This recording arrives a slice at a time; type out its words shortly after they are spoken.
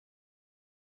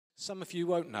Some of you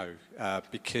won't know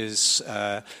because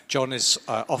John is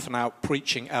often out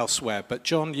preaching elsewhere, but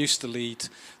John used to lead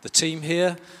the team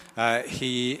here.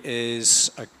 He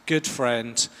is a good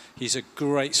friend. He's a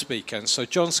great speaker, and so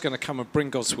John's going to come and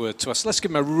bring God's word to us. Let's give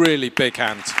him a really big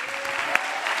hand.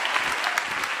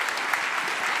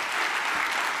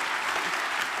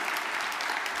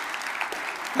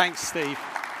 Thanks, Steve.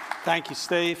 Thank you,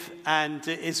 Steve. And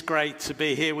it is great to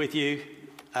be here with you,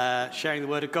 sharing the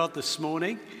word of God this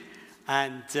morning.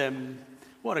 And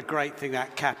what a great thing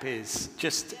that cap is.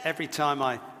 Just every time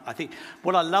I think,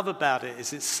 what I love about it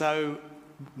is it's so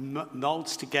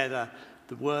molds together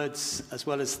the words as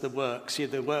well as the works. You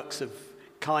know, the works of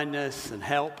kindness and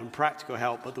help and practical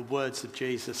help, but the words of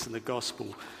Jesus and the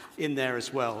gospel in there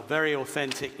as well. Very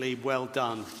authentically well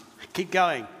done. Keep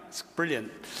going. It's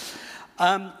brilliant.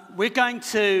 We're going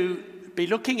to be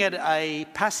looking at a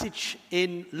passage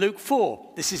in Luke 4.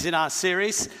 This is in our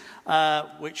series,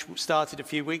 which started a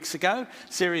few weeks ago,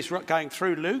 series going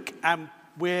through Luke, and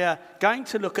we're going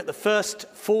to look at the first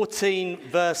 14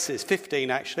 verses,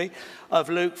 15 actually, of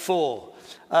Luke 4.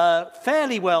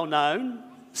 Fairly well-known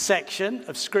section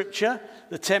of Scripture,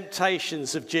 the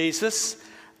temptations of Jesus.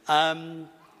 But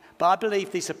I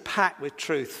believe these are packed with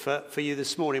truth for you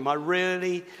this morning. My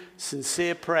really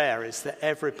sincere prayer is that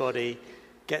everybody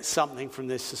gets something from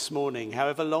this morning.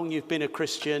 However long you've been a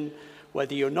Christian,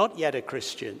 whether you're not yet a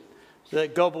Christian,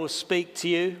 that God will speak to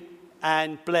you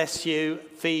and bless you,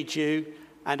 feed you,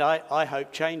 and I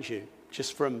hope change you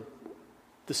just from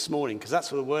this morning, because that's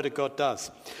what the Word of God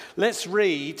does. Let's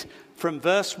read from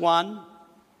verse 1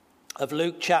 of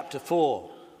Luke chapter 4.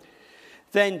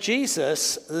 Then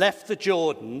Jesus left the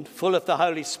Jordan full of the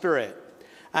Holy Spirit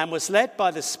and was led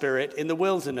by the Spirit in the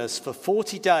wilderness for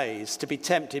 40 days to be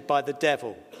tempted by the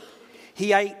devil.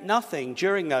 He ate nothing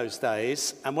during those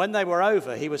days, and when they were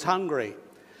over, he was hungry.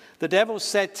 The devil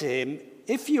said to him,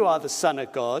 "If you are the Son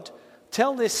of God,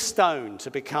 tell this stone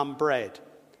to become bread."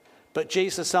 But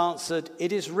Jesus answered,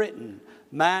 "It is written,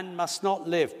 man must not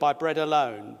live by bread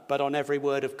alone, but on every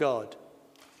word of God."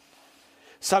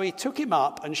 So he took him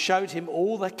up and showed him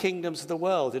all the kingdoms of the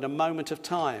world in a moment of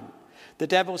time. The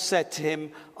devil said to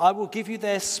him, "I will give you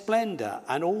their splendor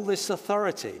and all this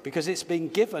authority, because it's been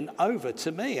given over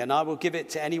to me, and I will give it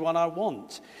to anyone I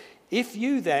want. If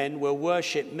you then will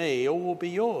worship me, all will be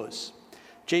yours."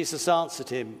 Jesus answered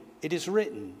him, "It is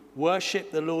written,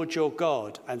 worship the Lord your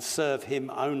God and serve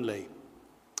him only."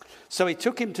 So he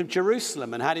took him to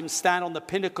Jerusalem and had him stand on the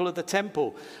pinnacle of the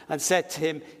temple and said to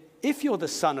him, "If you're the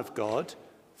Son of God,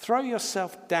 throw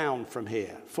yourself down from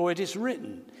here, for it is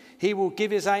written, he will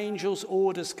give his angels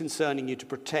orders concerning you to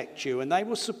protect you, and they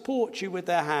will support you with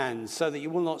their hands so that you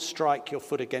will not strike your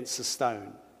foot against a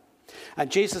stone."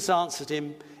 And Jesus answered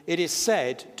him, "It is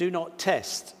said, do not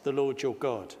test the Lord your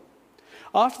God."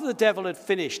 After the devil had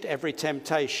finished every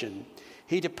temptation,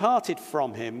 he departed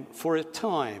from him for a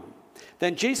time.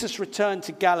 Then Jesus returned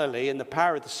to Galilee in the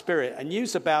power of the Spirit, and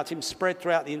news about him spread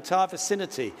throughout the entire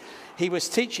vicinity. He was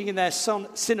teaching in their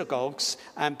synagogues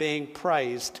and being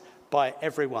praised by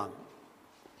everyone.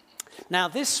 Now,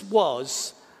 this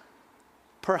was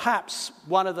perhaps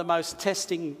one of the most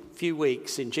testing few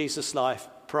weeks in Jesus' life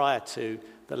prior to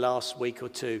the last week or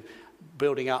two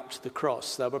building up to the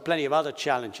cross. There were plenty of other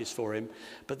challenges for him,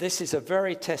 but this is a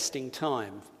very testing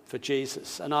time for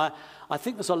Jesus. And I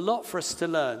think there's a lot for us to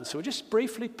learn. So we'll just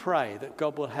briefly pray that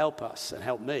God will help us and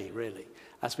help me, really,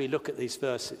 as we look at these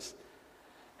verses.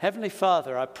 Heavenly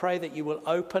Father, I pray that you will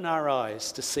open our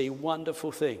eyes to see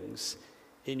wonderful things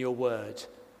in your word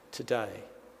today.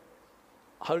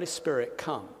 Holy Spirit,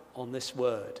 come on this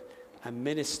word and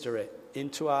minister it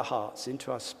into our hearts,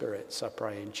 into our spirits, I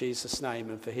pray, in Jesus' name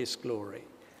and for his glory.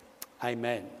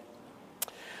 Amen.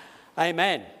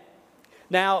 Amen.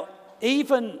 Now,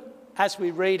 even as we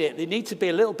read it, there needs to be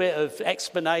a little bit of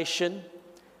explanation,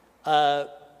 a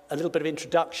little bit of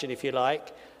introduction, if you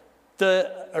like.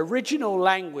 The original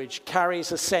language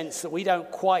carries a sense that we don't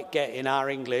quite get in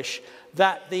our English,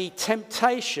 that the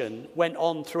temptation went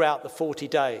on throughout the 40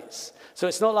 days. So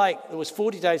it's not like there was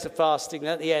 40 days of fasting, and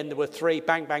at the end there were 3,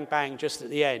 bang, bang, bang, just at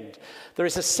the end. There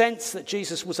is a sense that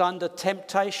Jesus was under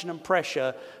temptation and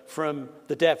pressure from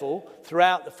the devil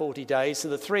throughout the 40 days,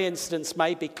 and the 3 incidents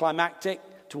may be climactic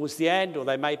towards the end, or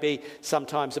they may be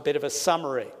sometimes a bit of a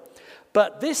summary.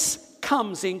 But this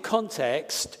comes in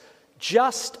context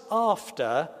just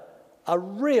after a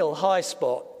real high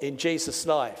spot in Jesus'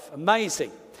 life.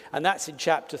 Amazing. And that's in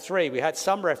chapter 3. We had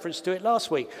some reference to it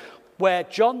last week, where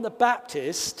John the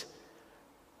Baptist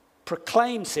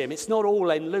proclaims him. It's not all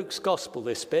in Luke's gospel,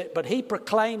 this bit, but he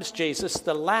proclaims Jesus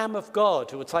the Lamb of God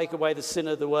who will take away the sin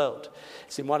of the world.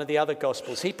 It's in one of the other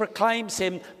gospels. He proclaims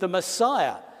him the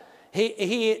Messiah.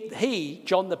 He,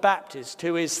 John the Baptist,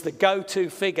 who is the go-to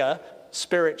figure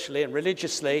spiritually and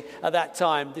religiously at that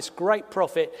time, this great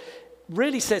prophet,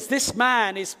 really says, this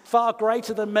man is far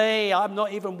greater than me. I'm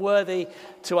not even worthy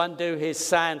to undo his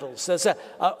sandals. There's a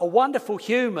wonderful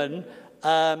human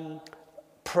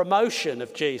promotion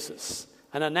of Jesus,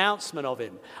 an announcement of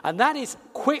him. And that is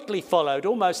quickly followed,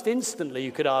 almost instantly,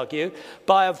 you could argue,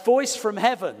 by a voice from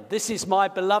heaven. This is my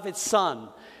beloved Son,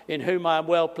 in whom I am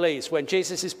well pleased. When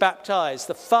Jesus is baptized,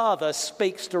 the Father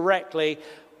speaks directly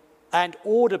and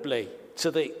audibly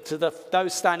to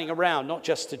those standing around, not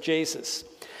just to Jesus.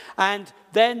 And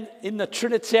then in the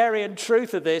Trinitarian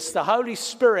truth of this, the Holy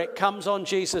Spirit comes on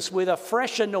Jesus with a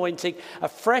fresh anointing, a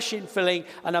fresh infilling,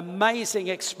 an amazing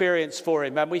experience for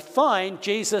him. And we find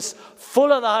Jesus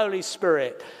full of the Holy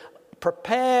Spirit,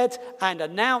 prepared and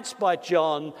announced by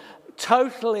John,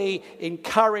 totally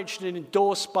encouraged and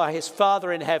endorsed by his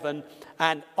Father in heaven,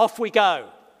 and off we go.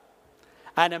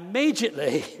 And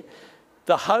immediately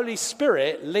the Holy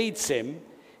Spirit leads him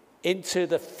into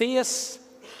the fierce,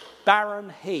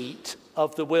 barren heat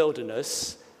of the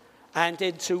wilderness and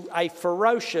into a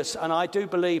ferocious and I do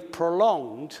believe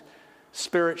prolonged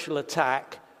spiritual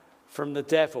attack from the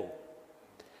devil.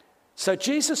 So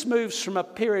Jesus moves from a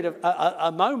period of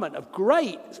a moment of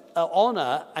great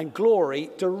honor and glory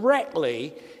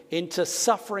directly into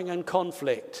suffering and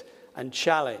conflict and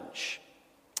challenge.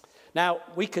 Now,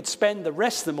 we could spend the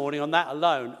rest of the morning on that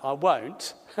alone. I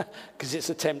won't, because it's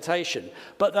a temptation.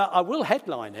 But I will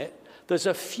headline it. There's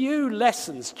a few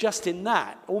lessons just in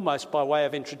that, almost by way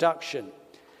of introduction.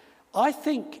 I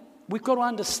think we've got to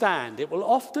understand it will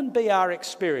often be our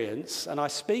experience, and I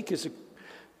speak as a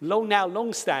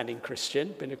long-standing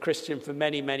Christian, been a Christian for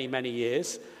many, many, many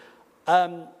years,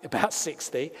 about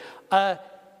 60.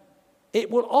 It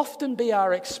will often be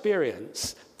our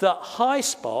experience that high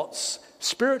spots,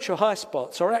 spiritual high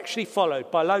spots, are actually followed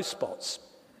by low spots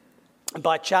and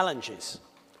by challenges.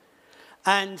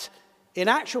 And in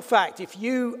actual fact, if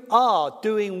you are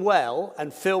doing well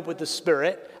and filled with the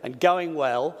Spirit and going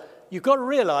well, you've got to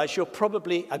realize you're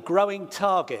probably a growing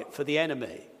target for the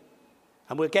enemy.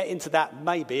 And we'll get into that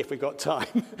maybe if we've got time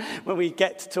when we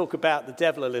get to talk about the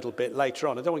devil a little bit later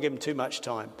on. I don't want to give him too much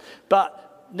time.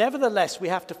 But nevertheless, we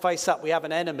have to face up. We have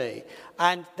an enemy.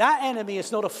 And that enemy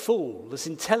is not a fool. There's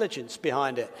intelligence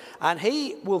behind it. And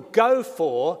he will go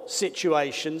for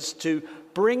situations to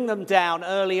bring them down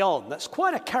early on. That's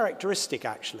quite a characteristic,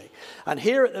 actually. And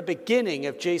here at the beginning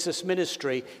of Jesus'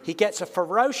 ministry, he gets a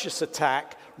ferocious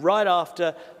attack right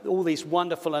after all these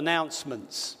wonderful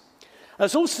announcements.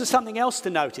 There's also something else to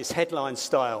notice, headline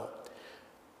style.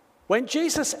 When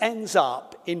Jesus ends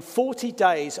up in 40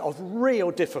 days of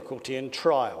real difficulty and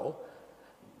trial,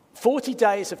 40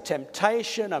 days of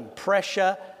temptation and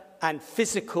pressure and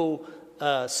physical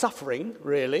suffering,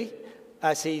 really,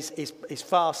 as he's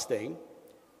fasting,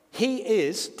 he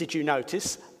is, did you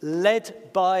notice,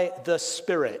 led by the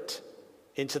Spirit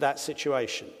into that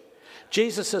situation.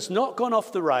 Jesus has not gone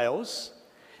off the rails.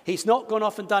 He's not gone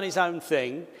off and done his own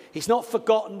thing. He's not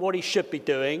forgotten what he should be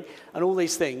doing and all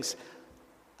these things.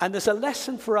 And there's a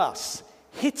lesson for us.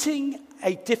 Hitting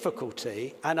a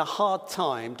difficulty and a hard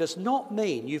time does not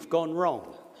mean you've gone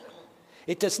wrong.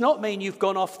 It does not mean you've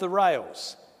gone off the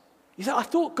rails. You say, I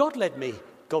thought God led me.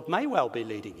 God may well be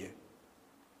leading you.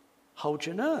 Hold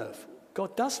your nerve.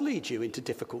 God does lead you into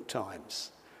difficult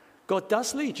times. God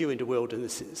does lead you into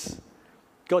wildernesses.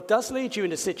 God does lead you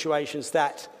into situations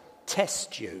that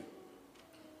test you,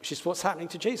 which is what's happening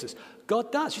to Jesus.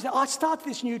 God does. You say, I started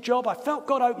this new job. I felt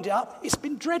God opened it up. It's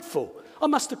been dreadful. I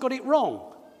must have got it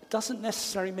wrong. It doesn't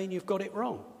necessarily mean you've got it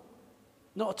wrong.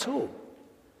 Not at all.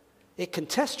 It can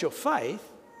test your faith.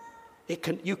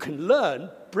 You can learn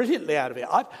brilliantly out of it.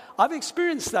 I've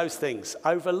experienced those things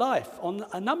over life on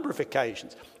a number of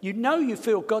occasions. You know you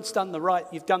feel you've done the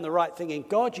right thing in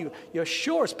God. You're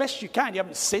sure as best you can you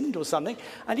haven't sinned or something.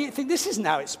 And you think this isn't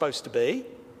how it's supposed to be.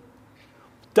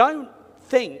 Don't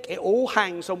think it all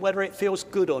hangs on whether it feels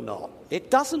good or not.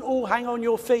 It doesn't all hang on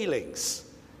your feelings.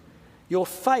 Your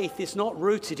faith is not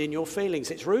rooted in your feelings.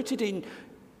 It's rooted in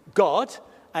God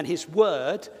and his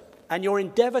word and your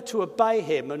endeavor to obey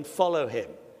him and follow him.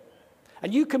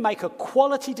 And you can make a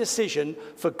quality decision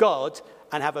for God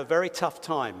and have a very tough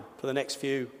time for the next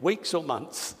few weeks or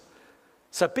months.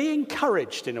 So be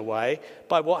encouraged in a way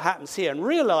by what happens here and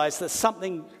realize there's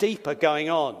something deeper going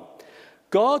on.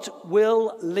 God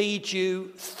will lead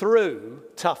you through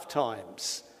tough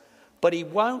times. but he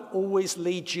won't always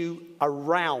lead you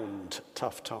around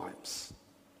tough times.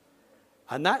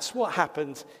 And that's what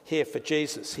happened here for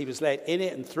Jesus. He was led in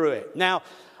it and through it. Now,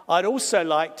 I'd also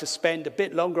like to spend a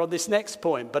bit longer on this next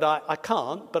point, but I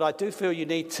can't, but I do feel you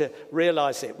need to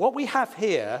realize it. What we have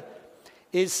here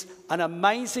is an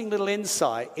amazing little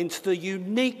insight into the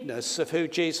uniqueness of who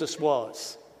Jesus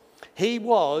was. He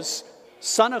was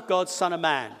Son of God, Son of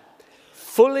Man.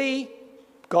 Fully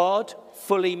God,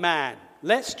 fully man.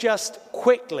 Let's just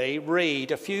quickly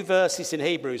read a few verses in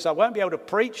Hebrews. I won't be able to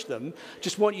preach them,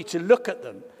 just want you to look at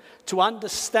them to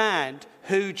understand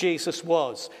who Jesus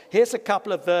was. Here's a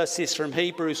couple of verses from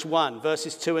Hebrews 1,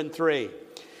 verses 2 and 3.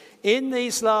 In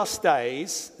these last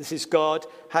days, this is God,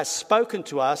 has spoken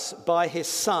to us by his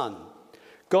Son.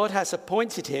 God has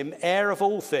appointed him heir of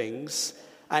all things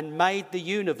and made the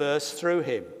universe through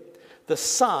him. The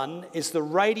Son is the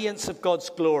radiance of God's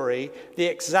glory, the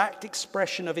exact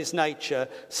expression of his nature,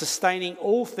 sustaining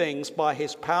all things by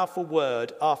his powerful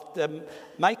word. After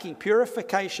making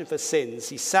purification for sins,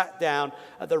 he sat down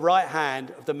at the right hand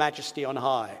of the Majesty on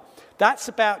high. That's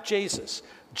about Jesus.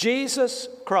 Jesus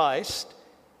Christ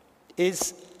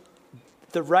is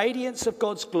the radiance of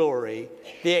God's glory,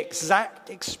 the exact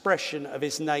expression of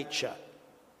his nature.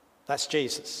 That's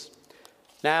Jesus.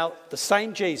 Now, the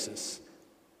same Jesus,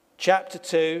 chapter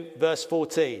 2, verse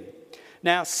 14.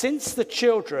 Now, since the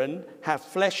children have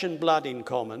flesh and blood in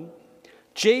common,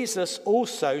 Jesus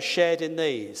also shared in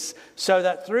these, so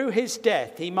that through his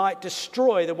death he might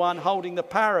destroy the one holding the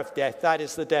power of death, that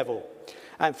is the devil,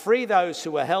 and free those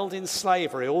who were held in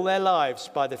slavery all their lives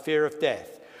by the fear of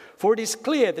death. For it is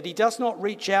clear that he does not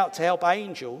reach out to help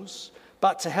angels,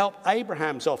 but to help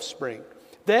Abraham's offspring.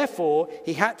 Therefore,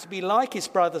 he had to be like his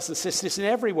brothers and sisters in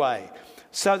every way,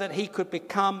 so that he could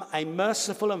become a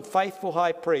merciful and faithful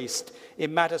high priest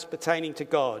in matters pertaining to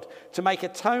God, to make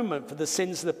atonement for the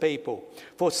sins of the people.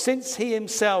 For since he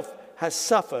himself has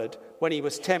suffered when he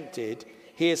was tempted,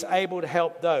 he is able to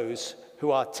help those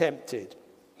who are tempted.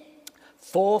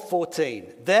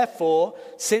 4:14. Therefore,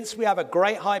 since we have a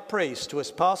great high priest who has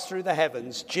passed through the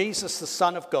heavens, Jesus the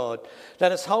Son of God,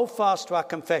 let us hold fast to our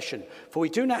confession. For we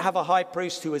do not have a high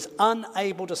priest who is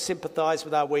unable to sympathize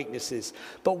with our weaknesses,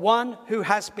 but one who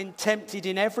has been tempted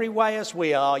in every way as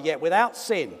we are, yet without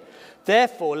sin.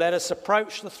 Therefore, let us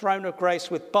approach the throne of grace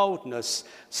with boldness,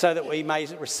 so that we may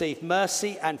receive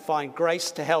mercy and find grace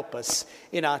to help us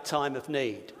in our time of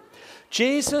need.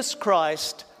 Jesus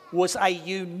Christ was a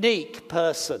unique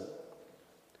person.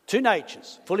 Two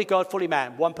natures, fully God, fully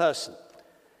man, one person.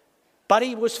 But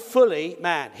he was fully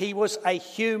man. He was a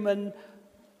human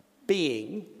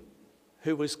being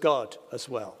who was God as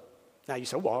well. Now you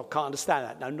say, well, I can't understand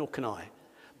that. No, nor can I.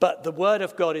 But the word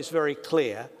of God is very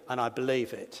clear, and I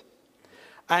believe it.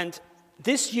 And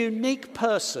this unique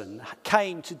person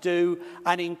came to do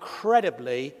an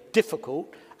incredibly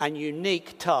difficult and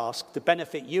unique task to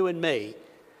benefit you and me.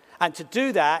 And to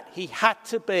do that, he had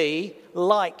to be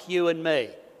like you and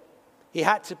me. He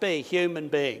had to be a human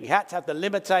being. He had to have the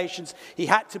limitations. He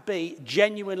had to be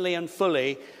genuinely and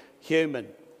fully human.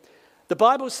 The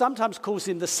Bible sometimes calls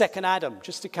him the second Adam,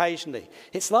 just occasionally.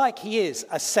 It's like he is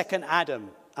a second Adam.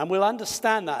 And we'll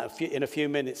understand that in a few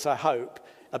minutes, I hope,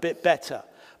 a bit better.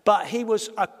 But he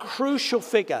was a crucial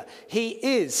figure. He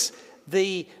is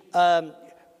the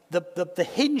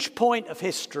hinge point of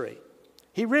history.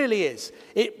 He really is.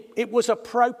 It was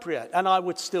appropriate, and I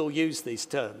would still use these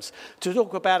terms, to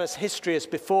talk about his history as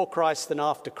before Christ and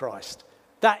after Christ.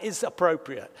 That is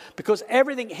appropriate, because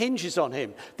everything hinges on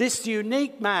him. This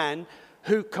unique man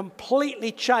who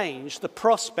completely changed the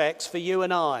prospects for you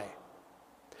and I.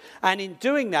 And in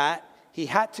doing that, he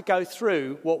had to go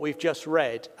through what we've just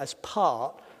read as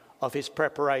part of his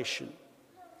preparation.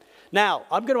 Now,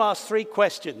 I'm going to ask 3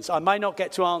 questions. I may not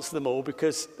get to answer them all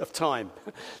because of time.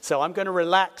 So I'm going to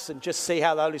relax and just see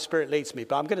how the Holy Spirit leads me.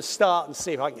 But I'm going to start and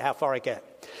see how far I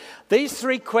get. These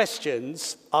 3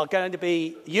 questions are going to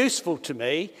be useful to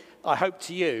me, I hope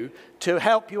to you, to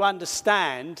help you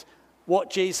understand what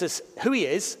Jesus, who he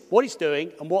is, what he's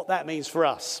doing, and what that means for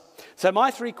us. So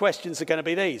my 3 questions are going to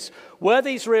be these. Were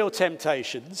these real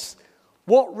temptations?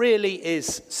 What really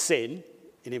is sin,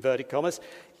 in inverted commas?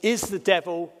 Is the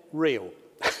devil real?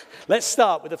 Let's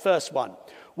start with the first one.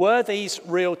 Were these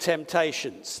real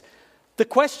temptations? The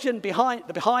question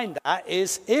behind that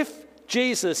is, if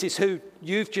Jesus is who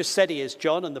you've just said he is,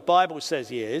 John, and the Bible says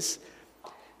he is,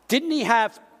 didn't he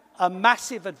have a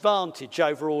massive advantage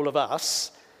over all of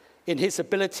us in his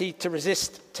ability to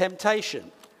resist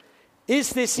temptation?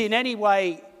 Is this in any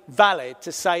way valid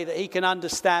to say that he can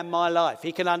understand my life?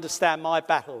 He can understand my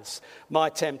battles, my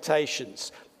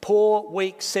temptations. Poor,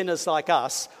 weak sinners like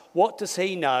us What does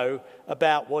he know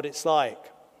about what it's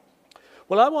like?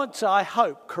 Well, I want to, I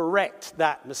hope, correct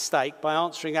that mistake by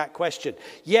answering that question.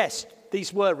 Yes,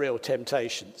 these were real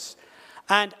temptations.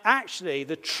 And actually,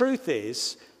 the truth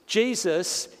is,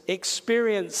 Jesus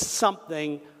experienced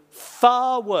something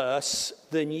far worse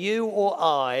than you or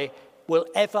I will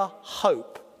ever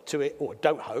hope to, or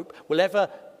don't hope, will ever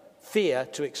fear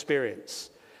to experience.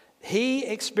 He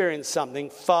experienced something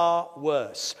far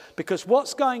worse, because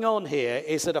what's going on here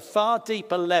is at a far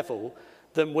deeper level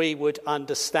than we would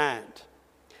understand.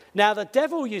 Now, the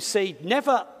devil, you see,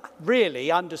 never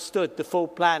really understood the full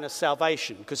plan of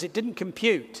salvation, because it didn't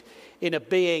compute in a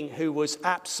being who was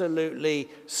absolutely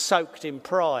soaked in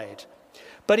pride.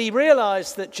 But he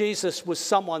realized that Jesus was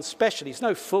someone special. He's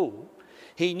no fool.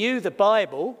 He knew the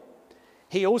Bible.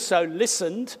 He also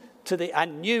listened to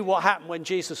and knew what happened when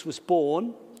Jesus was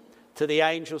born, to the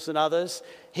angels and others.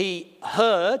 He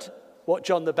heard what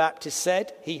John the Baptist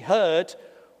said. He heard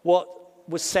what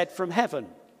was said from heaven.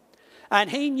 And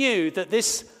he knew that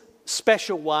this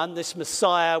special one, this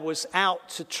Messiah, was out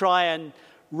to try and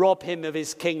rob him of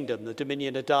his kingdom, the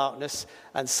dominion of darkness,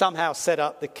 and somehow set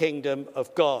up the kingdom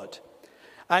of God.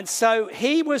 And so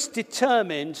he was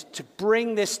determined to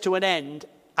bring this to an end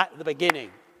at the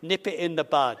beginning, nip it in the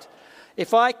bud.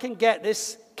 If I can get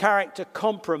this character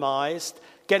compromised,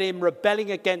 get him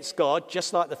rebelling against God,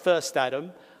 just like the first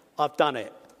Adam, I've done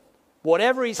it.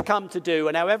 Whatever he's come to do,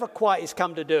 and however quiet he's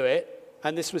come to do it,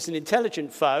 and this was an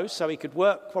intelligent foe, so he could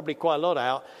work probably quite a lot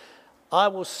out, I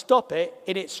will stop it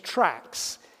in its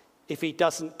tracks if he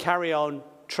doesn't carry on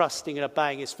trusting and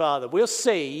obeying his father. We'll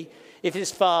see if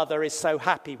his father is so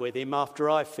happy with him after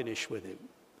I've finished with him.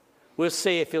 We'll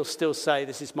see if he'll still say,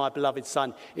 "This is my beloved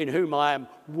son, in whom I am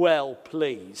well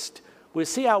pleased." We'll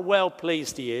see how well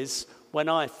pleased he is when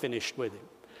I've finished with him.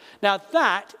 Now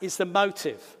that is the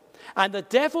motive. And the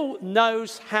devil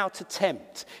knows how to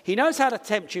tempt. He knows how to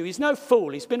tempt you. He's no fool.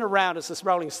 He's been around, as the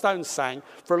Rolling Stones sang,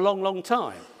 for a long, long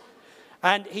time.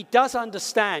 And he does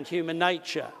understand human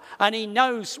nature. And he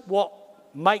knows what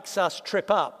makes us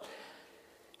trip up.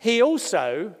 He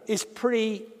also is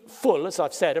pretty full, as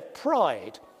I've said, of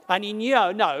pride. And he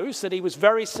knows that he was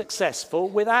very successful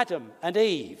with Adam and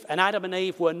Eve. And Adam and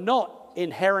Eve were not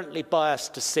inherently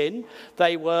biased to sin.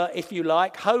 They were, if you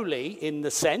like, holy in the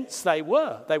sense they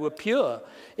were. They were pure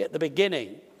at the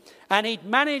beginning. And he'd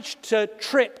managed to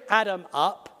trip Adam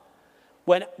up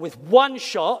with one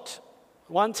shot,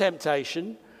 one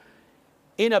temptation,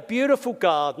 in a beautiful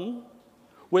garden,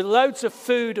 with loads of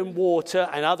food and water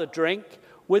and other drink,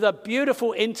 with a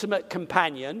beautiful intimate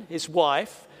companion, his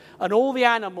wife, and all the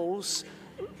animals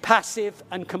passive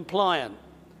and compliant.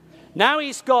 Now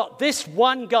he's got this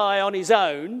one guy on his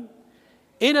own,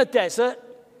 in a desert,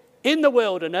 in the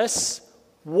wilderness,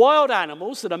 wild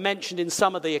animals that are mentioned in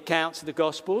some of the accounts of the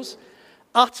Gospels,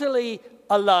 utterly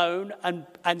alone and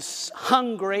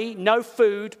hungry, no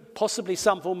food, possibly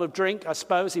some form of drink, I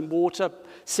suppose, in water,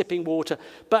 sipping water.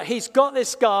 But he's got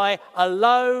this guy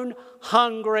alone,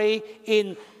 hungry,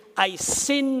 in a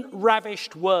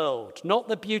sin-ravished world, not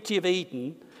the beauty of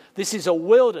Eden. This is a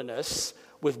wilderness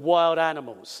with wild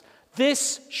animals.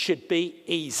 This should be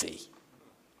easy.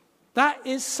 That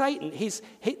is Satan.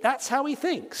 That's how he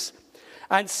thinks.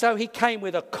 And so he came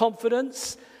with a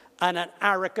confidence and an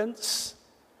arrogance,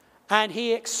 and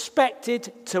he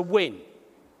expected to win.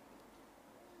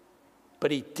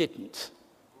 But he didn't,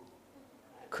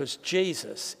 because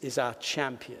Jesus is our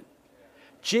champion.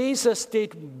 Jesus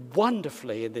did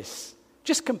wonderfully in this.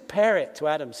 Just compare it to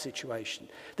Adam's situation.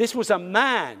 This was a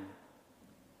man.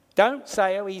 Don't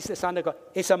say, "Oh, he's the son of God."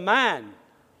 It's a man.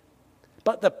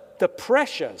 But the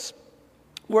pressures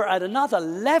were at another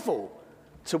level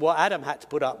to what Adam had to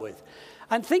put up with.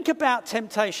 And think about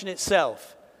temptation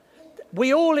itself.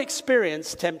 We all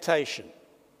experience temptation.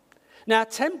 Now,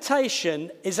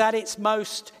 temptation is at its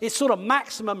sort of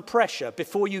maximum pressure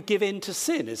before you give in to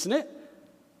sin, isn't it?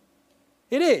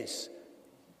 It is.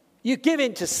 You give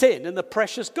in to sin and the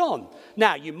pressure's gone.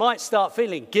 Now, you might start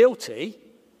feeling guilty.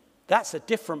 That's a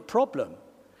different problem.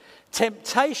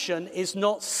 Temptation is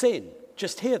not sin.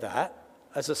 Just hear that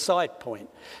as a side point.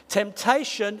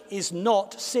 Temptation is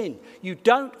not sin. You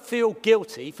don't feel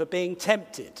guilty for being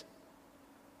tempted.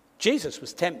 Jesus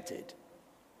was tempted.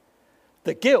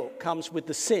 The guilt comes with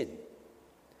the sin.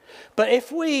 But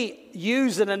if we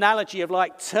use an analogy of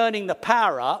like turning the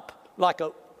power up,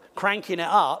 cranking it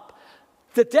up,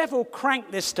 the devil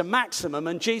cranked this to maximum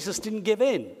and Jesus didn't give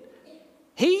in.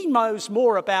 He knows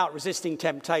more about resisting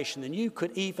temptation than you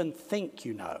could even think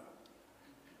you know.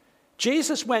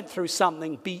 Jesus went through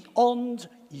something beyond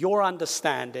your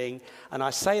understanding, and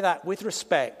I say that with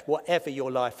respect, whatever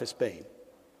your life has been.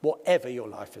 whatever your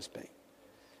life has been.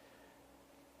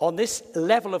 On this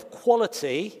level of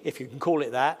quality, if you can call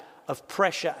it that, of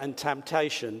pressure and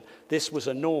temptation, this was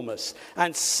enormous.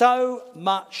 And so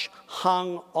much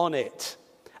hung on it.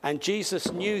 And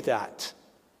Jesus knew that.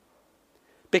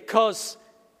 Because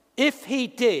if he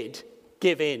did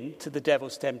give in to the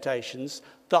devil's temptations,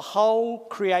 the whole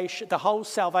creation, the whole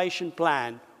salvation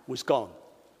plan was gone.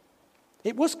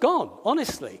 It was gone,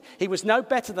 honestly. He was no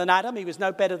better than Adam. He was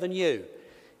no better than you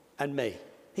and me.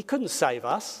 He couldn't save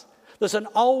us. There's an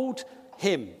old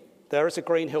hymn, There is a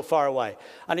green hill far away.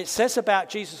 And it says about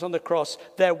Jesus on the cross,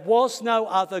 there was no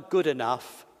other good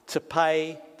enough to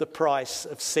pay the price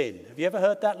of sin. Have you ever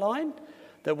heard that line?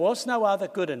 There was no other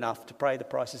good enough to pay the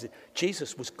price of sin.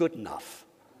 Jesus was good enough.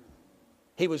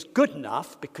 He was good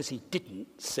enough because he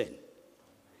didn't sin.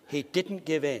 He didn't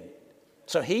give in.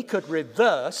 So he could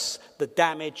reverse the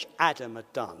damage Adam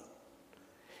had done.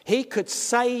 He could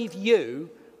save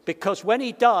you because when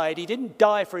he died, he didn't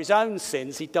die for his own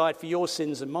sins. He died for your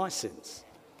sins and my sins.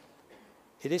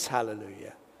 It is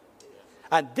hallelujah.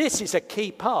 And this is a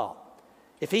key part.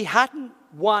 If he hadn't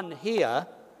won here,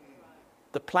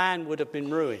 the plan would have been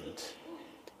ruined.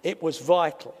 It was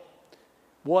vital.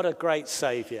 What a great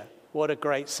Saviour. What a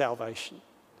great salvation.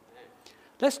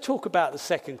 Let's talk about the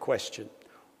second question.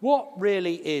 What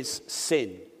really is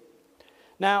sin?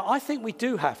 Now, I think we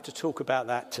do have to talk about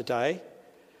that today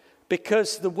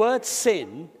because the word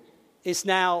sin is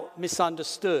now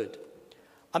misunderstood.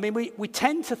 I mean, we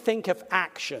tend to think of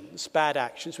actions, bad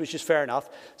actions, which is fair enough,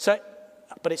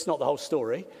 but it's not the whole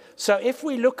story. So if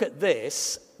we look at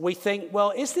this, we think,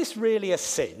 well, is this really a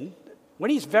sin? When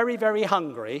he's very, very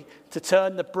hungry to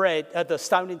turn the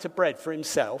stone into bread for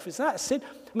himself, is that a sin?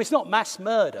 I mean, it's not mass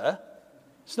murder.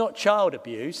 It's not child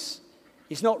abuse.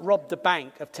 He's not robbed the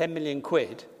bank of 10 million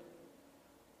quid.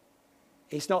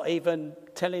 He's not even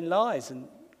telling lies and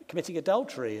committing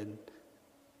adultery. And,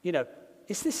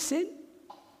 is this sin?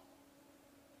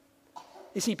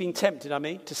 Is he being tempted,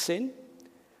 to sin?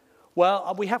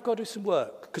 Well, we have got to do some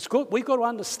work because we've got to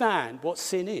understand what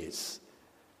sin is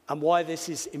and why this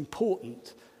is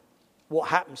important. What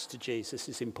happens to Jesus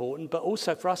is important, but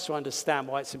also for us to understand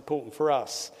why it's important for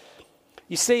us.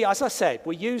 You see, as I said,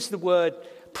 we use the word,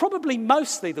 probably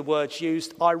mostly the words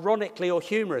used ironically or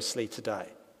humorously today.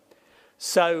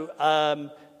 So,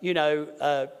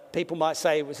 people might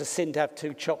say it was a sin to have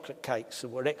 2 chocolate cakes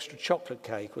or an extra chocolate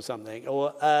cake or something.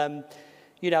 Or,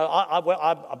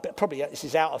 probably this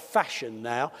is out of fashion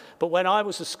now, but when I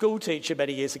was a school teacher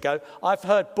many years ago, I've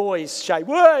heard boys say,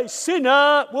 "Whoa,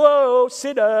 sinner! Whoa,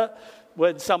 sinner!"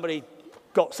 when somebody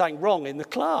got something wrong in the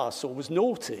class or was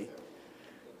naughty.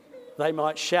 They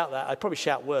might shout that. I'd probably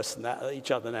shout worse than that at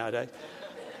each other nowadays.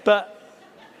 But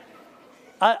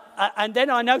and then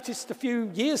I noticed a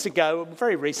few years ago,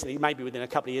 very recently, maybe within a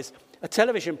couple of years, a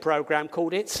television program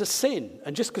called It's a Sin.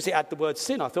 And just because it had the word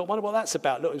sin, I thought, wonder what that's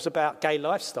about. Look, it was about gay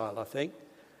lifestyle, I think.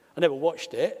 I never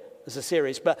watched it as a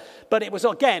series. But it was,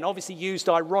 again, obviously used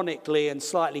ironically and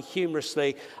slightly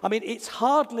humorously. I mean, it's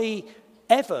hardly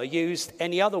ever used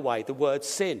any other way, the word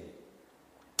sin.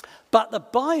 But the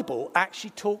Bible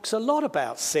actually talks a lot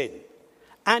about sin.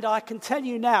 And I can tell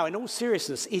you now, in all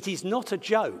seriousness, it is not a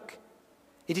joke.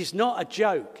 It is not a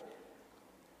joke.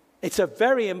 It's a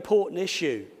very important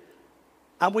issue.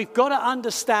 And we've got to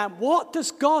understand, what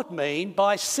does God mean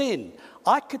by sin?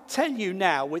 I could tell you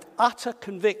now with utter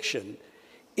conviction,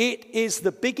 it is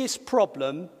the biggest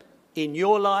problem in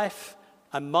your life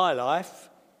and my life.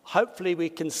 Hopefully we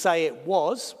can say it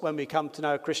was when we come to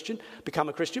know become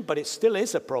a Christian, but it still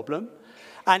is a problem.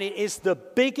 And it is the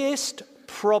biggest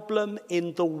problem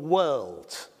in the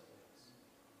world.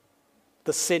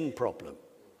 The sin problem.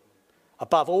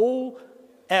 Above all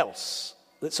else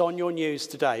that's on your news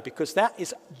today, because that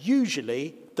is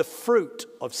usually the fruit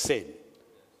of sin.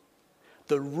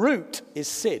 The root is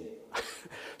sin.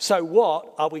 So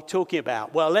what are we talking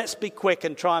about? Well, let's be quick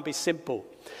and try and be simple.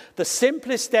 The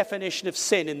simplest definition of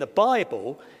sin in the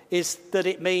Bible is that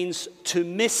it means to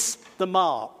miss the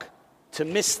mark. To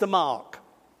miss the mark.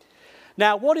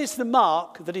 Now, what is the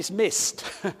mark that is missed?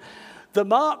 The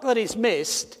mark that is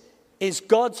missed is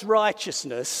God's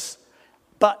righteousness.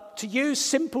 But to use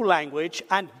simple language,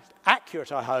 and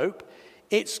accurate, I hope,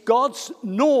 it's God's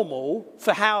normal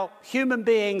for how human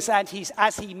beings,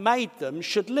 as he made them,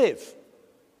 should live.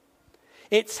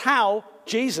 It's how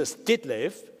Jesus did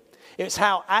live. It's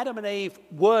how Adam and Eve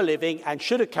were living and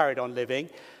should have carried on living,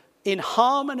 in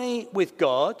harmony with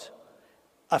God,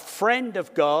 a friend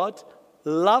of God,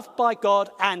 loved by God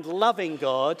and loving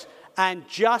God, and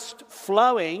just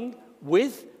flowing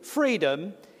with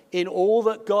freedom in all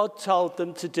that God told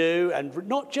them to do, and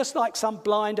not just like some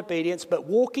blind obedience, but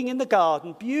walking in the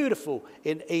garden, beautiful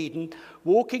in Eden,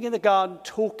 walking in the garden,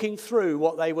 talking through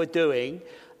what they were doing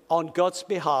on God's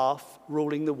behalf,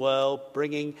 ruling the world,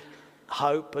 bringing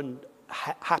hope and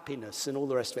happiness and all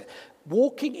the rest of it.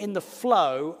 Walking in the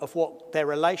flow of what their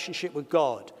relationship with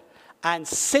God. And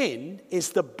sin is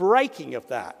the breaking of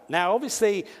that. Now,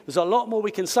 obviously, there's a lot more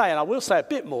we can say, and I will say a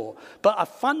bit more, but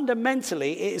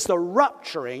fundamentally, it is the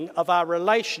rupturing of our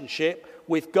relationship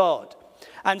with God.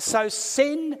 And so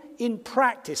sin in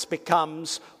practice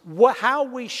becomes how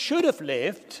we should have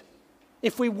lived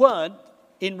if we weren't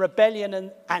in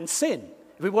rebellion and sin,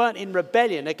 if we weren't in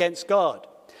rebellion against God.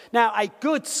 Now, a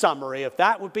good summary of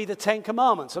that would be the Ten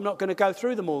Commandments. I'm not going to go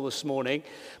through them all this morning,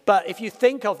 but if you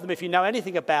think of them, if you know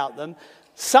anything about them,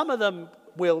 some of them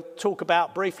we'll talk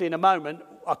about briefly in a moment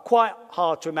are quite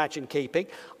hard to imagine keeping.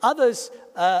 Others,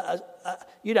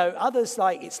 others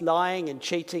like it's lying and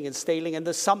cheating and stealing, and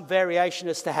there's some variation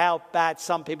as to how bad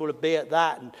some people would be at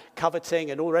that, and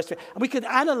coveting and all the rest of it. And we could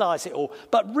analyse it all,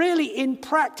 but really in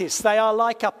practice, they are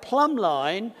like a plumb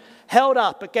line held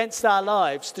up against our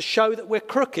lives to show that we're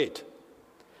crooked.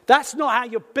 That's not how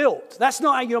you're built. That's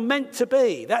not how you're meant to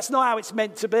be. That's not how it's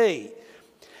meant to be.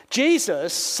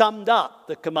 Jesus summed up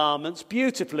the commandments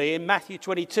beautifully in Matthew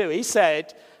 22. He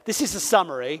said, this is a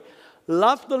summary,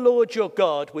 love the Lord your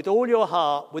God with all your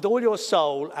heart, with all your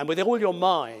soul, and with all your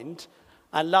mind,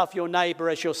 and love your neighbour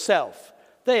as yourself.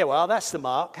 There you are, that's the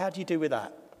mark. How do you do with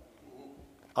that?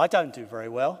 I don't do very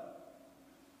well.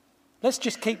 Let's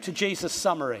just keep to Jesus'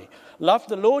 summary. Love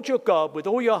the Lord your God with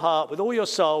all your heart, with all your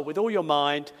soul, with all your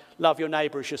mind. Love your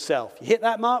neighbour as yourself. You hit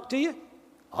that mark, do you?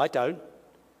 I don't.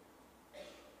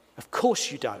 Of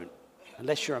course you don't,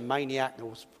 unless you're a maniac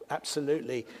or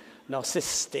absolutely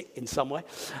narcissistic in some way.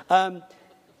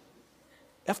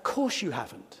 Of course you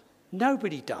haven't.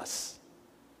 Nobody does.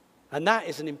 And that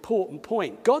is an important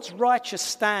point. God's righteous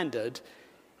standard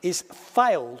is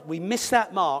failed. We miss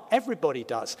that mark. Everybody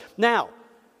does. Now,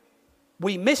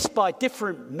 we miss by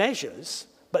different measures,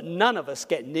 but none of us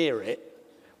get near it.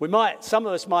 Some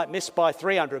of us might miss by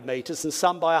 300 metres and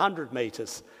some by 100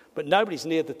 metres, but nobody's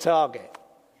near the target.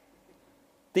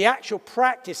 The actual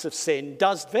practice of sin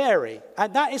does vary,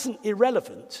 and that isn't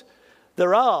irrelevant.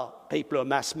 There are people who are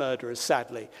mass murderers,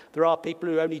 sadly. There are people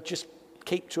who only just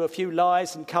keep to a few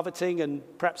lies and coveting and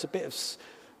perhaps a bit of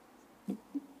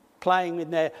playing in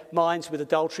their minds with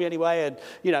adultery anyway,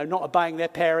 and, not obeying their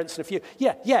parents and a few.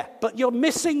 Yeah, but you're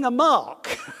missing the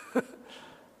mark.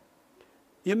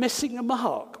 You're missing the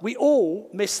mark. We all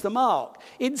miss the mark.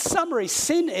 In summary,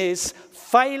 sin is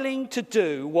failing to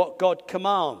do what God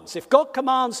commands. If God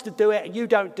commands to do it and you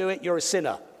don't do it, you're a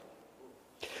sinner.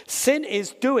 Sin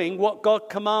is doing what God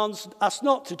commands us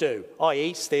not to do,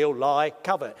 i.e. steal, lie,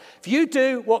 covet. If you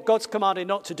do what God's commanded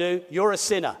not to do, you're a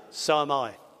sinner. So am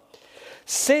I.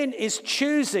 Sin is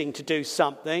choosing to do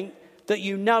something that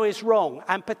you know is wrong,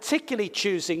 and particularly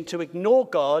choosing to ignore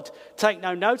God, take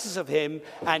no notice of him,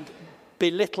 and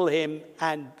belittle him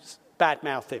and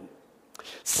badmouth him.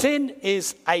 Sin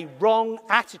is a wrong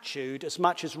attitude as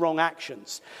much as wrong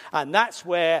actions. And that's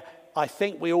where I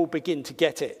think we all begin to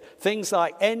get it. Things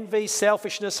like envy,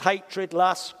 selfishness, hatred,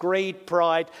 lust, greed,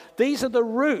 pride. These are the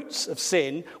roots of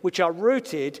sin, which are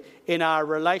rooted in our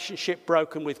relationship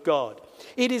broken with God.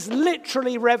 It is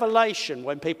literally revelation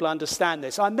when people understand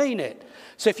this. I mean it.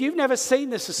 So if you've never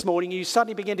seen this morning, you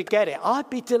suddenly begin to get it. I'd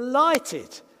be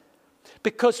delighted.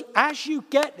 Because as you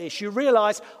get this, you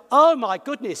realize, oh my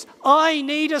goodness, I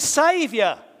need a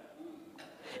saviour.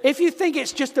 If you think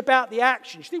it's just about the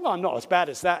actions, you think, well, I'm not as bad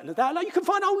as that and that. No, you can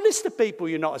find a whole list of people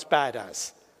you're not as bad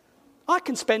as. I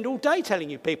can spend all day telling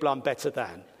you people I'm better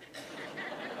than.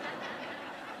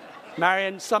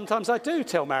 Marion, sometimes I do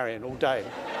tell Marion all day.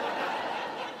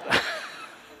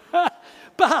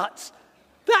 But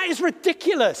that is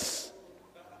ridiculous.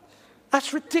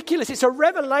 That's ridiculous. It's a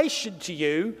revelation to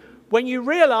you when you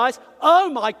realise, oh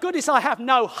my goodness, I have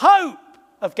no hope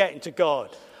of getting to God.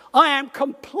 I am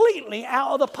completely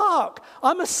out of the park.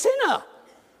 I'm a sinner.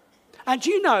 And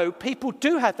people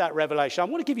do have that revelation. I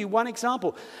want to give you one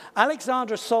example.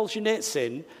 Alexander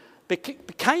Solzhenitsyn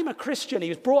became a Christian. He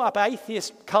was brought up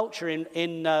atheist culture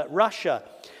in Russia.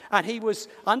 And he was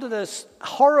under this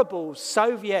horrible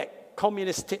Soviet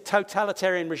communist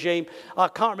totalitarian regime. I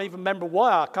can't even remember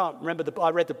why. I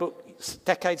read the book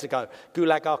decades ago,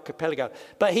 Gulag Archipelago.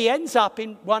 But he ends up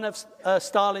in one of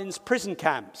Stalin's prison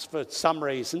camps for some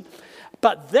reason.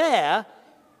 But there,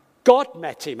 God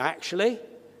met him, actually.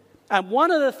 And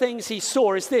one of the things he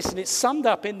saw is this, and it's summed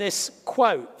up in this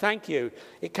quote. Thank you.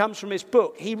 It comes from his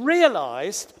book. He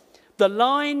realized The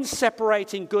line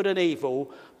separating good and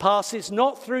evil passes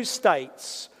not through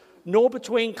states, nor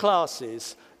between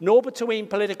classes, nor between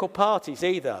political parties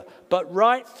either, but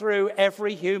right through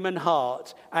every human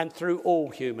heart and through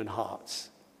all human hearts.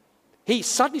 He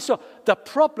suddenly saw the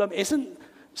problem isn't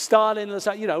Stalin, all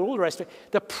the rest of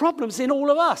it. The problem's in all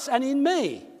of us and in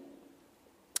me.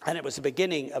 And it was the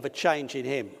beginning of a change in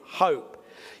him, hope.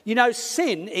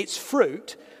 Sin, its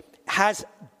fruit, has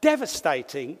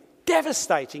devastating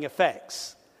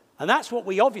effects. And that's what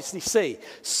we obviously see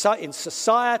in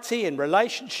society, in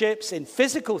relationships, in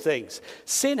physical things.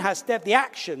 Sin has, the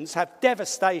actions have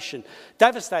devastating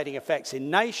effects in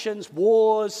nations,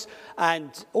 wars,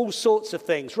 and all sorts of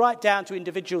things, right down to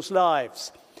individuals'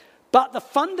 lives. But the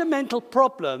fundamental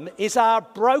problem is our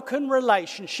broken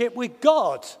relationship with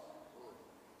God.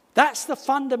 That's the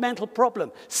fundamental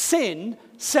problem. Sin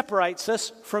separates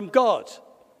us from God.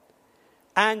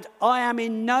 And I am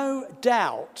in no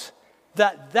doubt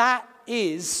that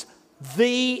is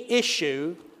the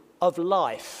issue of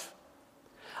life.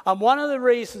 And one of the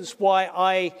reasons why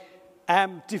I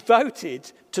am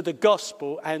devoted to the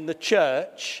gospel and the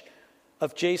church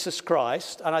of Jesus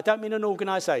Christ, and I don't mean an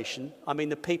organisation, I mean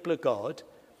the people of God,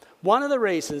 one of the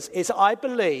reasons is I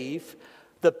believe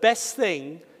the best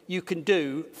thing you can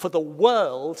do for the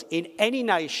world in any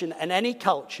nation and any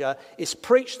culture is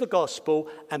preach the gospel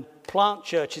and plant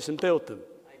churches and build them.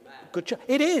 Amen.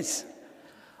 It is.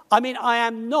 I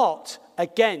am not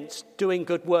against doing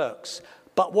good works,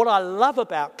 but what I love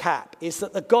about CAP is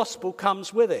that the gospel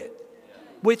comes with it.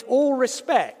 With all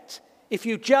respect, if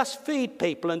you just feed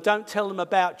people and don't tell them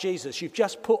about Jesus, you've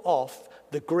just put off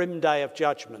the grim day of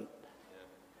judgment.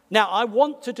 Now, I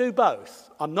want to do both.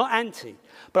 I'm not anti,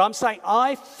 but I'm saying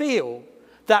I feel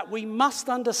that we must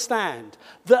understand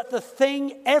that the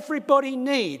thing everybody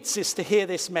needs is to hear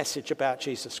this message about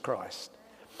Jesus Christ.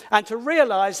 And to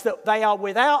realize that they are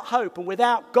without hope and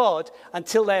without God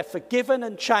until they're forgiven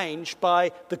and changed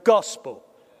by the gospel.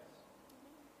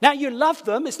 Now, you love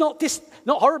them. It's not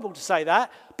horrible to say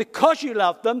that. Because you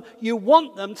love them, you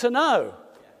want them to know.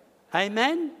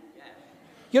 Amen?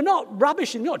 You're not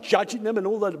rubbish and you're not judging them and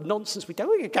all the nonsense we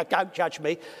do. Don't judge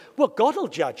me. Well, God will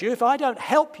judge you if I don't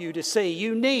help you to see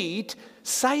you need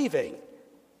saving.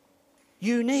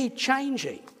 You need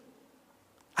changing.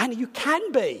 And you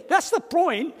can be. That's the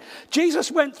point.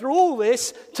 Jesus went through all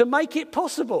this to make it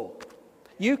possible.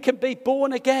 You can be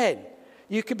born again.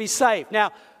 You can be saved.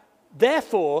 Now,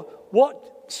 therefore,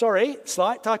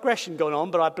 slight digression going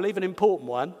on, but I believe an important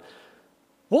one.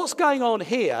 What's going on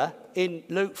here in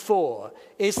Luke 4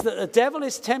 is that the devil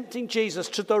is tempting Jesus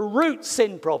to the root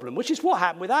sin problem, which is what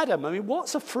happened with Adam.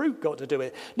 What's a fruit got to do with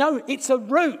it? No, it's a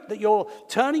root that you're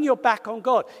turning your back on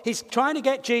God. He's trying to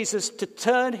get Jesus to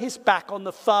turn his back on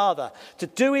the Father, to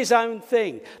do his own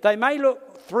thing. They may look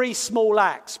 3 small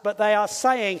acts, but they are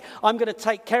saying, I'm going to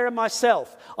take care of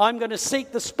myself. I'm going to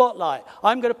seek the spotlight.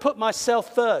 I'm going to put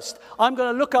myself first. I'm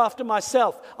going to look after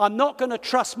myself. I'm not going to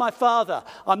trust my Father.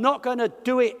 I'm not going to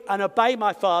do it and obey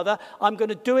my Father. I'm going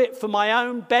to do it for my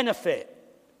own benefit.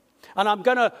 And I'm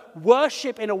going to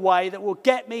worship in a way that will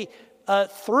get me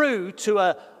through to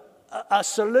a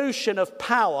solution of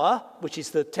power, which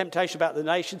is the temptation about the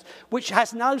nations, which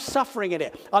has no suffering in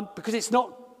it. Because it's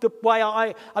not the way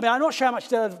I'm not sure how much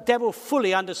the devil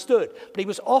fully understood, but he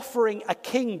was offering a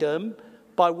kingdom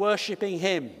by worshipping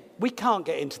him. We can't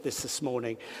get into this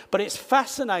morning, but it's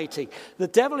fascinating. The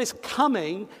devil is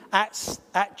coming at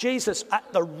Jesus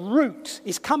at the root.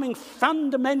 He's coming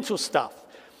fundamental stuff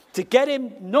to get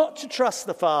him not to trust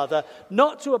the Father,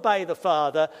 not to obey the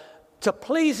Father, to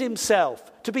please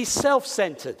himself, to be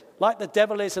self-centered, like the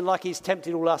devil is and like he's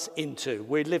tempted all us into.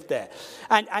 We live there.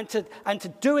 And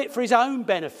to do it for his own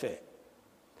benefit.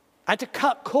 And to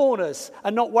cut corners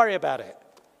and not worry about it.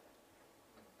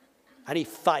 And he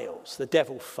fails. The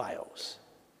devil fails.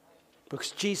 Because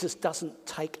Jesus doesn't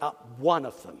take up one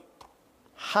of them.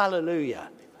 Hallelujah.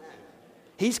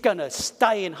 He's going to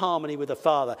stay in harmony with the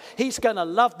Father. He's going to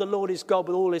love the Lord his God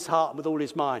with all his heart and with all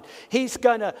his mind. He's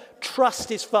going to trust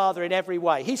his Father in every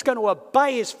way. He's going to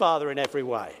obey his Father in every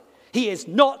way. He is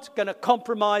not going to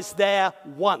compromise there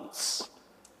once.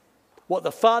 What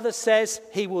the Father says,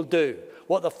 he will do.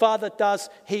 What the Father does,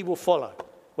 he will follow.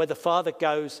 Where the Father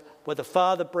goes, where the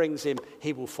Father brings him,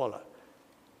 he will follow.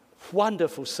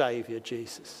 Wonderful Saviour,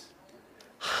 Jesus.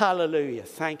 Hallelujah.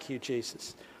 Thank you,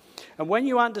 Jesus. And when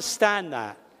you understand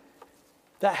that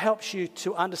helps you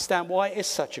to understand why it is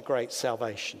such a great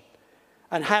salvation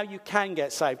and how you can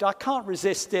get saved. I can't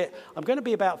resist it. I'm going to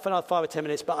be about for another 5 or 10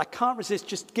 minutes, but I can't resist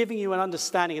just giving you an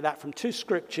understanding of that from 2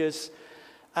 scriptures.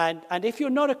 And if you're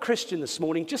not a Christian this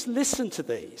morning, just listen to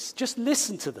these. Just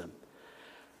listen to them.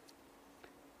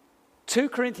 2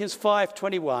 Corinthians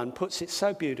 5:21 puts it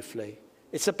so beautifully.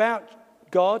 It's about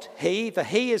God. He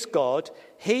is God.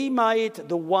 He made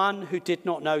the one who did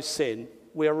not know sin.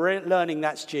 We're learning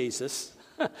that's Jesus.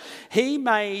 He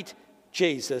made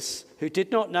Jesus, who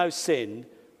did not know sin,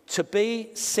 to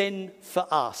be sin for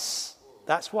us.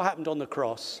 That's what happened on the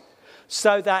cross.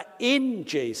 So that in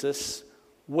Jesus,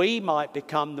 we might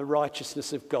become the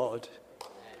righteousness of God.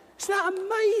 Isn't that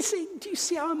amazing? Do you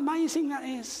see how amazing that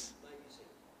is?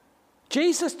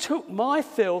 Jesus took my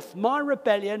filth, my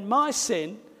rebellion, my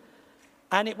sin,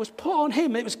 and it was put on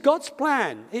him. It was God's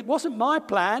plan. It wasn't my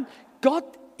plan. God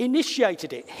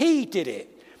initiated it. He did it.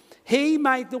 He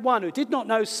made the one who did not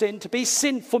know sin to be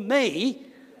sin for me,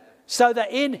 so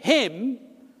that in him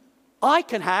I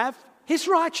can have his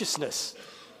righteousness.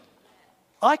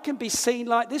 I can be seen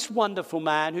like this wonderful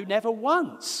man who never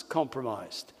once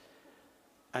compromised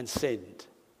and sinned.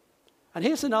 And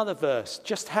here's another verse,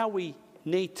 just how we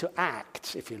need to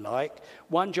act, if you like.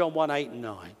 1 John 1:8 and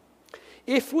 9.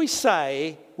 If we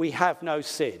say we have no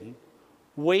sin,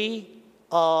 we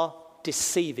are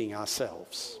deceiving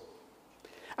ourselves,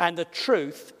 and the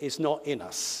truth is not in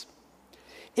us.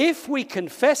 If we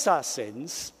confess our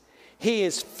sins, he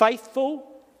is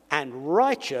faithful and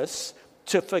righteous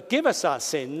to forgive us our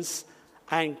sins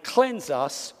and cleanse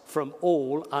us from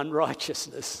all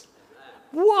unrighteousness.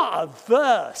 What a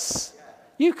verse!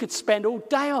 You could spend all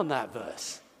day on that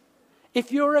verse.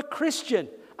 If you're a Christian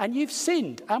and you've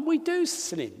sinned, and we do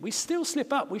sin, we still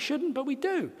slip up. We shouldn't, but we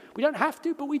do. We don't have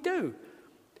to, but we do.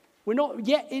 We're not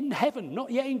yet in heaven,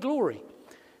 not yet in glory.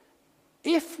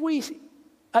 If we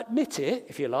admit it,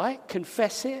 if you like,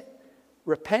 confess it,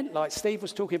 repent, like Steve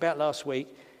was talking about last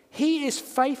week, he is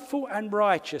faithful and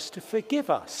righteous to forgive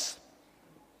us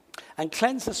and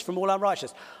cleanse us from all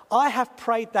unrighteousness. I have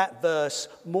prayed that verse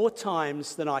more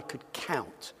times than I could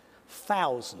count,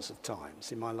 thousands of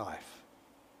times in my life.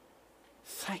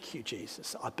 Thank you,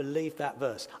 Jesus. I believe that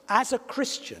verse. As a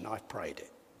Christian, I've prayed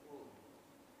it.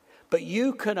 But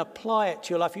you can apply it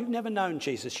to your life. You've never known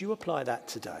Jesus. You apply that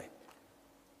today.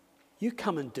 You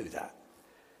come and do that.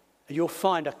 And you'll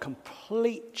find a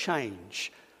complete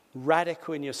change,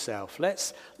 radical in yourself.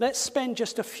 Let's spend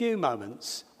just a few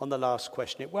moments on the last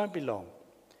question. It won't be long.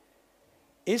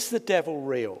 Is the devil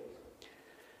real?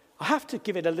 I have to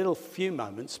give it a little few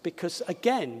moments because,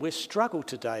 again, we struggle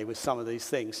today with some of these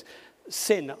things.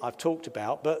 Sin, I've talked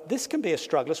about, but this can be a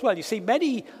struggle as well. You see,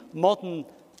 many modern,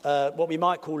 what we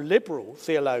might call liberal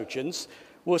theologians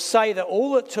will say that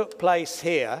all that took place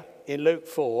here in Luke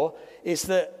 4 is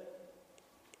that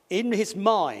in his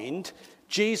mind,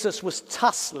 Jesus was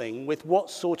tussling with what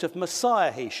sort of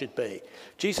Messiah he should be.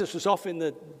 Jesus was off in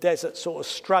the desert sort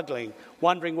of struggling,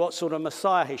 wondering what sort of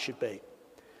Messiah he should be.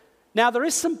 Now, there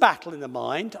is some battle in the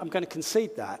mind. I'm going to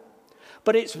concede that.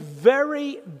 But it's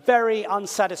very, very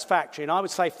unsatisfactory, and I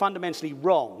would say fundamentally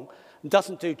wrong, and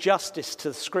doesn't do justice to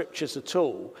the scriptures at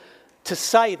all, to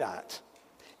say that.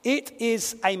 It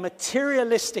is a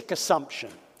materialistic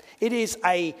assumption. It is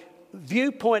a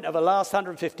viewpoint of the last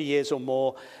 150 years or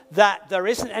more that there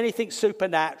isn't anything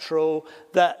supernatural,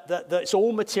 that it's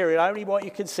all material, only what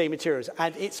you can see materials.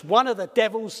 And it's one of the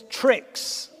devil's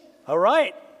tricks, all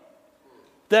right?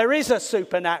 There is a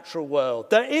supernatural world.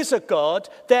 There is a God.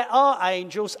 There are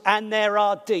angels and there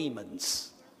are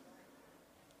demons.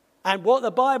 And what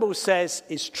the Bible says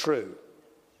is true.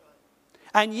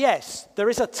 And yes, there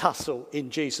is a tussle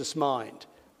in Jesus' mind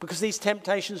because these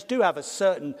temptations do have a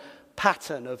certain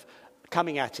pattern of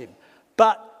coming at him.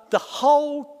 But the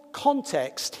whole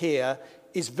context here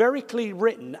is very clearly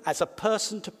written as a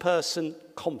person-to-person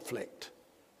conflict.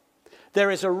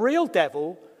 There is a real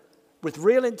devil with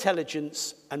real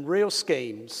intelligence and real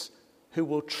schemes who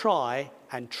will try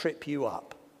and trip you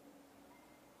up.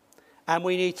 And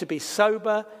we need to be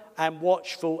sober and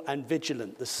watchful and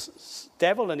vigilant. The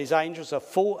devil and his angels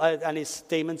and his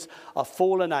demons are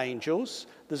fallen angels.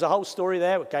 There's a whole story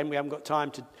there. Again, we haven't got time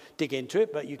to dig into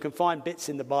it, but you can find bits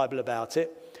in the Bible about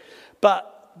it.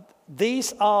 But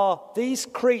these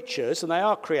creatures, and they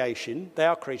are creation, they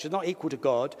are creatures, not equal to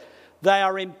God. They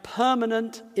are in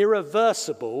permanent,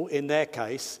 irreversible, in their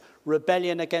case,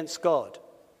 rebellion against God.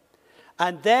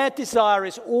 And their desire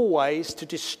is always to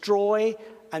destroy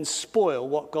and spoil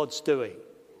what God's doing.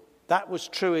 That was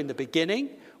true in the beginning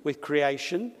with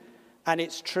creation, and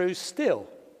it's true still.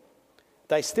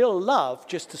 They still love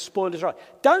just to spoil and destroy.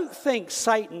 Don't think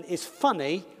Satan is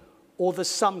funny or there's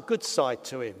some good side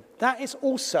to him. That is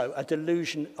also a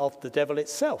delusion of the devil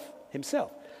himself.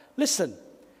 Listen.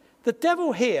 The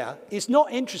devil here is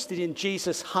not interested in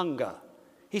Jesus' hunger.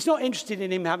 He's not interested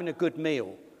in him having a good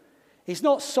meal. He's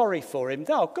not sorry for him.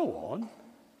 Oh, go on.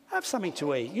 have something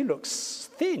to eat. You look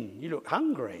thin. You look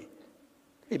hungry.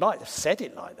 He might have said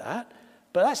it like that,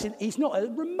 but he's not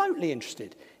remotely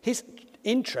interested. His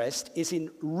interest is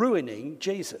in ruining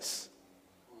Jesus.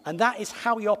 And that is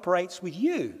how he operates with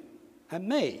you and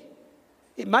me.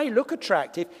 It may look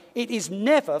attractive. It is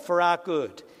never for our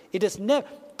good. It is never.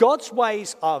 God's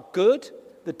ways are good.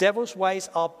 The devil's ways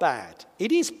are bad.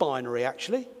 It is binary,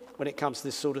 actually, when it comes to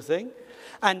this sort of thing.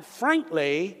 And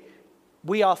frankly,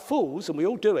 we are fools, and we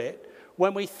all do it,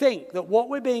 when we think that what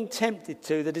we're being tempted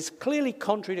to, that is clearly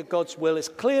contrary to God's will, is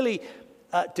clearly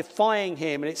defying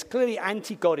him, and it's clearly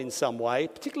anti-God in some way,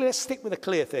 particularly let's stick with the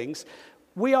clear things,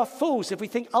 we are fools if we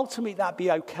think ultimately that'd be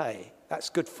okay. That's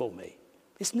good for me.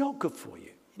 It's not good for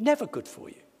you. Never good for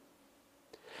you.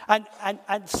 And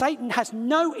Satan has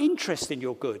no interest in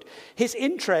your good. His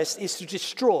interest is to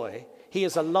destroy. He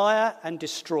is a liar and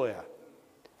destroyer.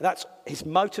 That's his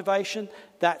motivation.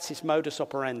 That's his modus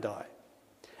operandi.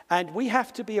 And we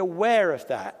have to be aware of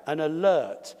that and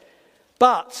alert.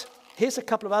 But here's a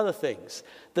couple of other things.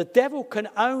 The devil can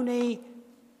only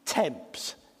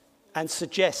tempt and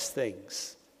suggest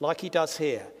things like he does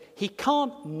here. He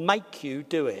can't make you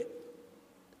do it.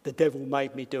 The devil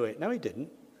made me do it. No, he didn't.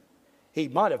 He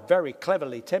might have very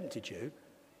cleverly tempted you,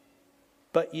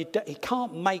 but he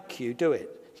can't make you do it.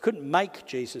 He couldn't make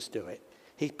Jesus do it.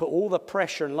 He put all the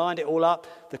pressure and lined it all up.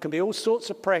 There can be all sorts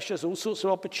of pressures, all sorts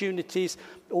of opportunities,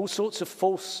 all sorts of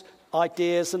false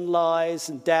ideas and lies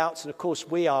and doubts. And of course,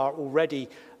 we are already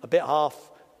a bit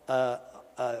half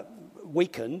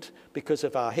weakened because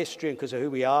of our history and because of who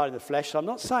we are in the flesh. So I'm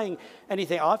not saying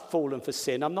anything. I've fallen for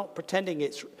sin. I'm not pretending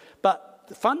it's... But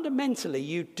fundamentally,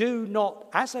 you do not,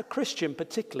 as a Christian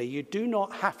particularly, you do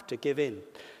not have to give in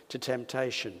to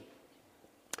temptation.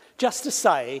 Just to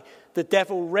say, the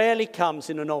devil rarely comes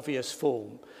in an obvious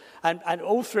form. And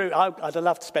all through, I'd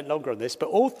love to spend longer on this, but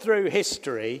all through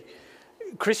history,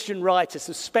 Christian writers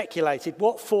have speculated,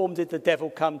 what form did the devil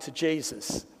come to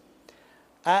Jesus?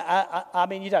 I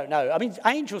mean, you don't know. I mean,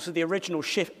 angels are the original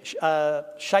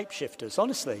shapeshifters,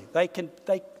 honestly.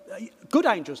 Good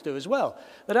angels do as well.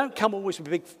 They don't come always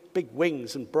with big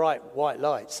wings and bright white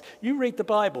lights. You read the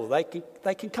Bible,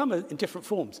 they can come in different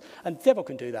forms. And the devil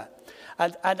can do that.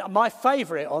 And my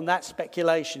favourite on that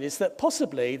speculation is that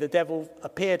possibly the devil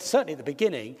appeared, certainly at the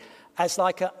beginning, as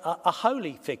like a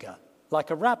holy figure,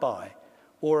 like a rabbi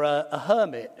or a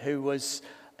hermit who was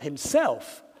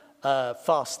himself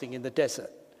fasting in the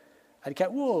desert. And he go,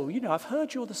 whoa, I've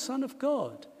heard you're the Son of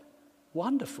God.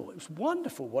 Wonderful. It was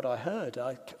wonderful what I heard.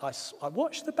 I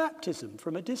watched the baptism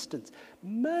from a distance.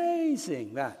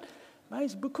 Amazing that.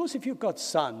 Amazing. Because if you're God's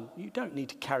son, you don't need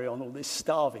to carry on all this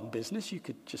starving business. You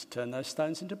could just turn those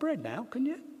stones into bread now, couldn't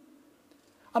you?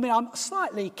 I mean, I'm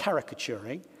slightly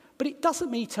caricaturing, but it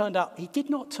doesn't mean he turned up. He did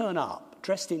not turn up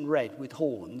dressed in red with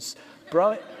horns,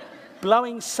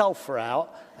 blowing sulphur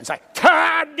out and say,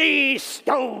 turn these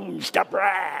stones to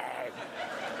bread.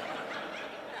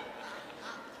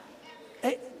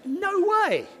 No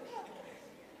way.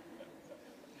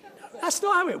 That's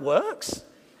not how it works.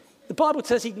 The Bible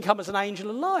says he can come as an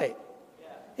angel of light.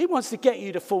 He wants to get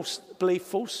you to believe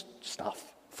false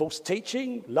stuff, false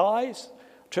teaching, lies,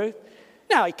 truth.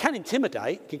 Now, he can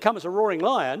intimidate. He can come as a roaring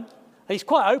lion, and he's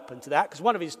quite open to that because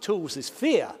one of his tools is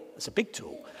fear. It's a big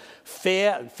tool.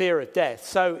 Fear and fear of death.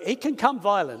 So he can come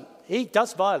violent. He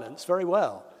does violence very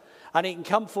well, and he can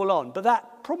come full on. But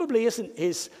that probably isn't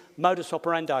his modus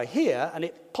operandi here, and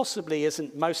it possibly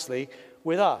isn't mostly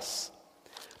with us.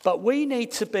 But we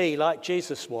need to be like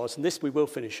Jesus was, and this we will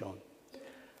finish on.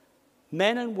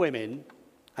 Men and women,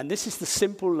 and this is the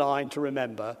simple line to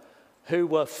remember,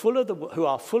 who are full of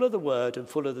the word and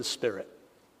full of the Spirit.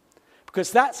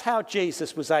 Because that's how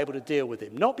Jesus was able to deal with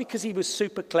him. Not because he was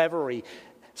super clever or he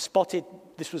spotted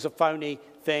this was a phony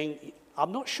thing.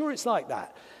 I'm not sure it's like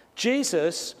that.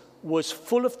 Jesus was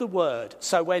full of the word.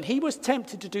 So when he was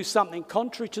tempted to do something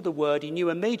contrary to the word, he knew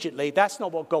immediately, that's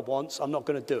not what God wants, I'm not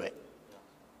going to do it.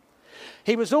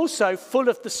 He was also full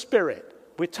of the Spirit.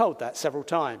 We're told that several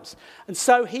times. And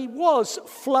so he was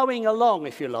flowing along,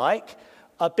 if you like,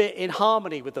 a bit in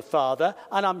harmony with the Father.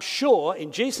 And I'm sure,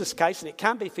 in Jesus' case, and it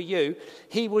can be for you,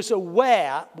 he was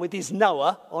aware with his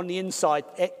Noah on the inside,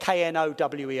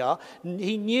 K-N-O-W-E-R.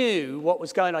 He knew what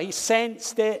was going on. He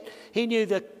sensed it. He knew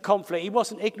the conflict. He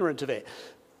wasn't ignorant of it.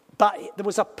 But there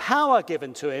was a power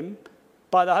given to him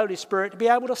by the Holy Spirit to be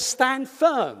able to stand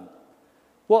firm.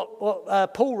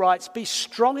 What Paul writes, be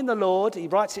strong in the Lord. He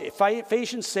writes it in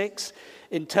Ephesians 6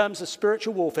 in terms of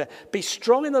spiritual warfare. Be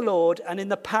strong in the Lord and in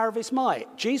the power of his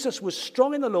might. Jesus was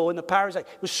strong in the Lord and the power of his might.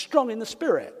 He was strong in the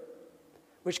Spirit.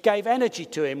 which gave energy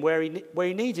to him where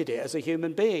he needed it as a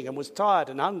human being and was tired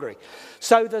and hungry.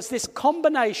 So there's this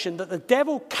combination that the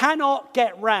devil cannot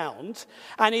get round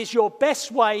and is your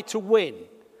best way to win.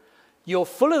 You're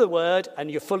full of the word and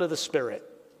you're full of the Spirit.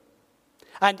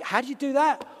 And how do you do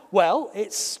that? Well,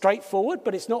 it's straightforward,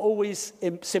 but it's not always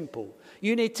simple.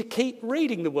 You need to keep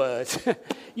reading the word.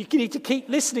 You need to keep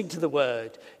listening to the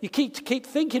word. You keep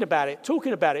thinking about it,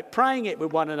 talking about it, praying it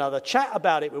with one another, chat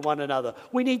about it with one another.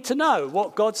 We need to know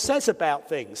what God says about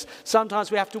things. Sometimes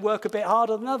we have to work a bit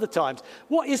harder than other times.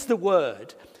 What is the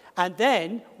word? And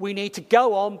then we need to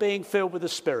go on being filled with the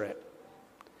Spirit.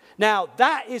 Now,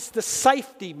 that is the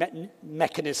safety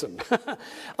mechanism.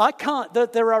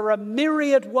 There are a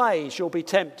myriad ways you'll be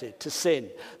tempted to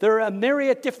sin. There are a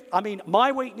myriad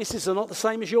my weaknesses are not the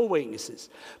same as your weaknesses.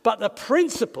 But the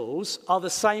principles are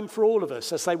the same for all of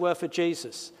us as they were for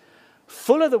Jesus.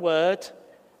 Full of the word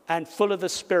and full of the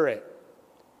Spirit.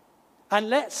 And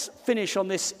let's finish on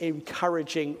this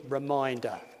encouraging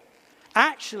reminder.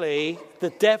 Actually,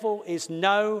 the devil is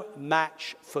no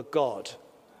match for God.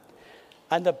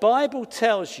 And the Bible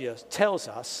tells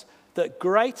us that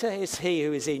greater is he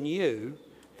who is in you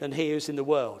than he who is in the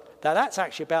world. Now that's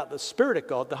actually about the Spirit of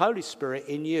God, the Holy Spirit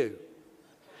in you.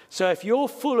 So if you're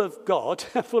full of God,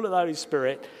 full of the Holy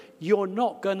Spirit, you're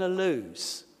not going to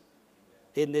lose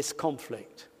in this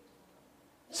conflict.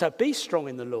 So be strong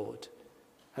in the Lord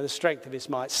and the strength of his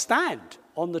might. Stand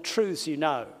on the truths you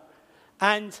know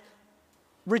and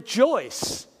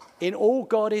rejoice in all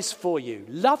God is for you.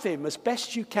 Love him as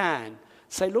best you can.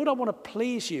 Say, Lord, I want to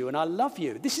please you and I love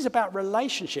you. This is about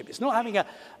relationship. It's not having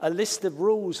a list of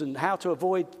rules and how to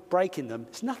avoid breaking them.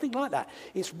 It's nothing like that.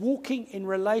 It's walking in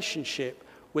relationship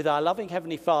with our loving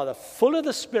Heavenly Father, full of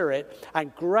the Spirit,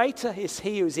 and greater is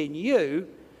he who's in you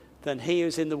than he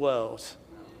who's in the world.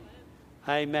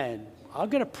 Amen. I'm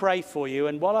going to pray for you,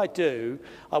 and while I do,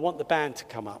 I want the band to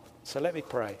come up. So let me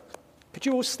pray. Could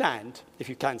you all stand, if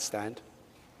you can stand?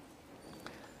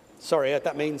 Sorry,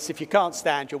 that means if you can't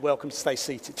stand, you're welcome to stay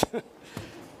seated.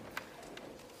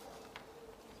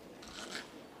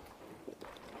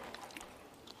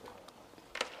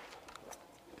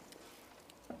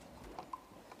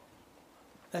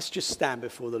 Let's just stand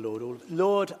before the Lord.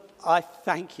 Lord, I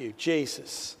thank you,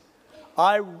 Jesus.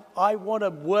 I want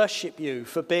to worship you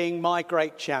for being my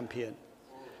great champion.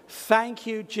 Thank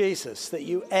you, Jesus, that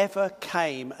you ever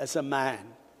came as a man.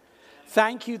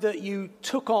 Thank you that you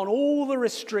took on all the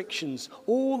restrictions,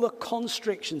 all the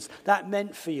constrictions that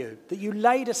meant for you, that you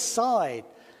laid aside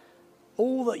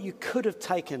all that you could have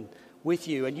taken with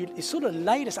you, and you sort of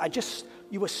laid aside,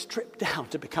 you were stripped down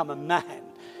to become a man,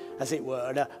 as it were,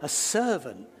 and a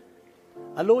servant.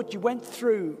 And Lord, you went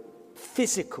through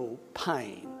physical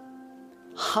pain,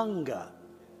 hunger,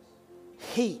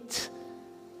 heat,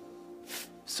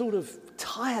 sort of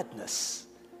tiredness,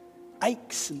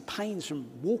 aches and pains from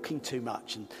walking too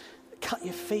much, and cut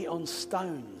your feet on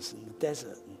stones in the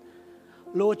desert. And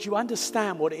Lord, you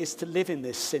understand what it is to live in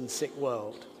this sin-sick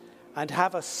world and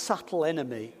have a subtle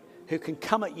enemy who can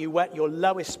come at you at your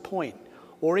lowest point,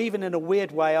 or even in a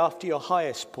weird way after your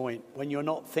highest point when you're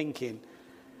not thinking.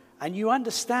 And you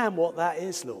understand what that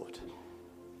is, Lord.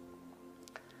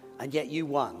 And yet you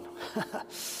won.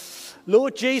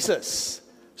 Lord Jesus,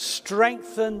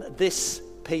 strengthen this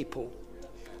people.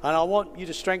 And I want you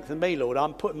to strengthen me, Lord.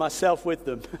 I'm putting myself with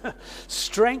them.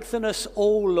 Strengthen us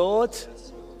all, Lord.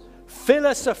 Fill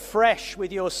us afresh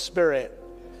with your Spirit.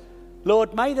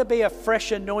 Lord, may there be a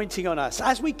fresh anointing on us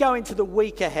as we go into the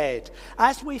week ahead,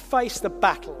 as we face the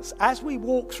battles, as we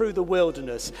walk through the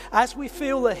wilderness, as we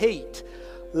feel the heat,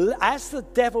 as the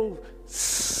devil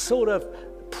sort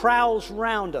of prowls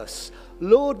round us.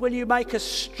 Lord, will you make us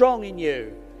strong in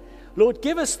you? Lord,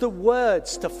 give us the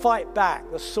words to fight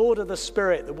back, the sword of the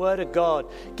Spirit, the word of God.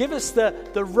 Give us the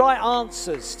right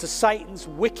answers to Satan's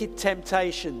wicked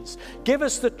temptations. Give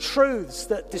us the truths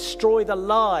that destroy the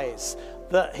lies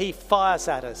that he fires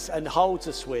at us and holds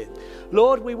us with.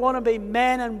 Lord, we want to be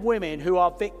men and women who are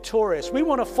victorious. We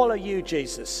want to follow you,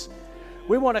 Jesus.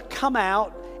 We want to come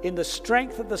out in the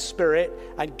strength of the Spirit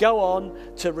and go on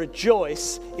to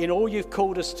rejoice in all you've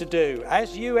called us to do.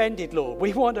 As you ended, Lord,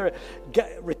 we want to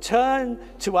return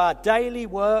to our daily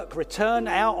work, return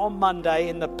out on Monday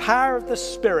in the power of the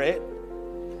Spirit,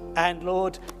 and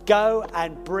Lord, go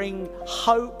and bring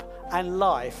hope and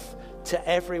life to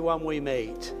everyone we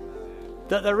meet.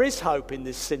 That there is hope in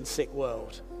this sin-sick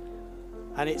world,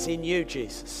 and it's in you,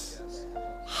 Jesus.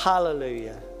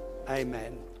 Hallelujah.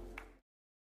 Amen.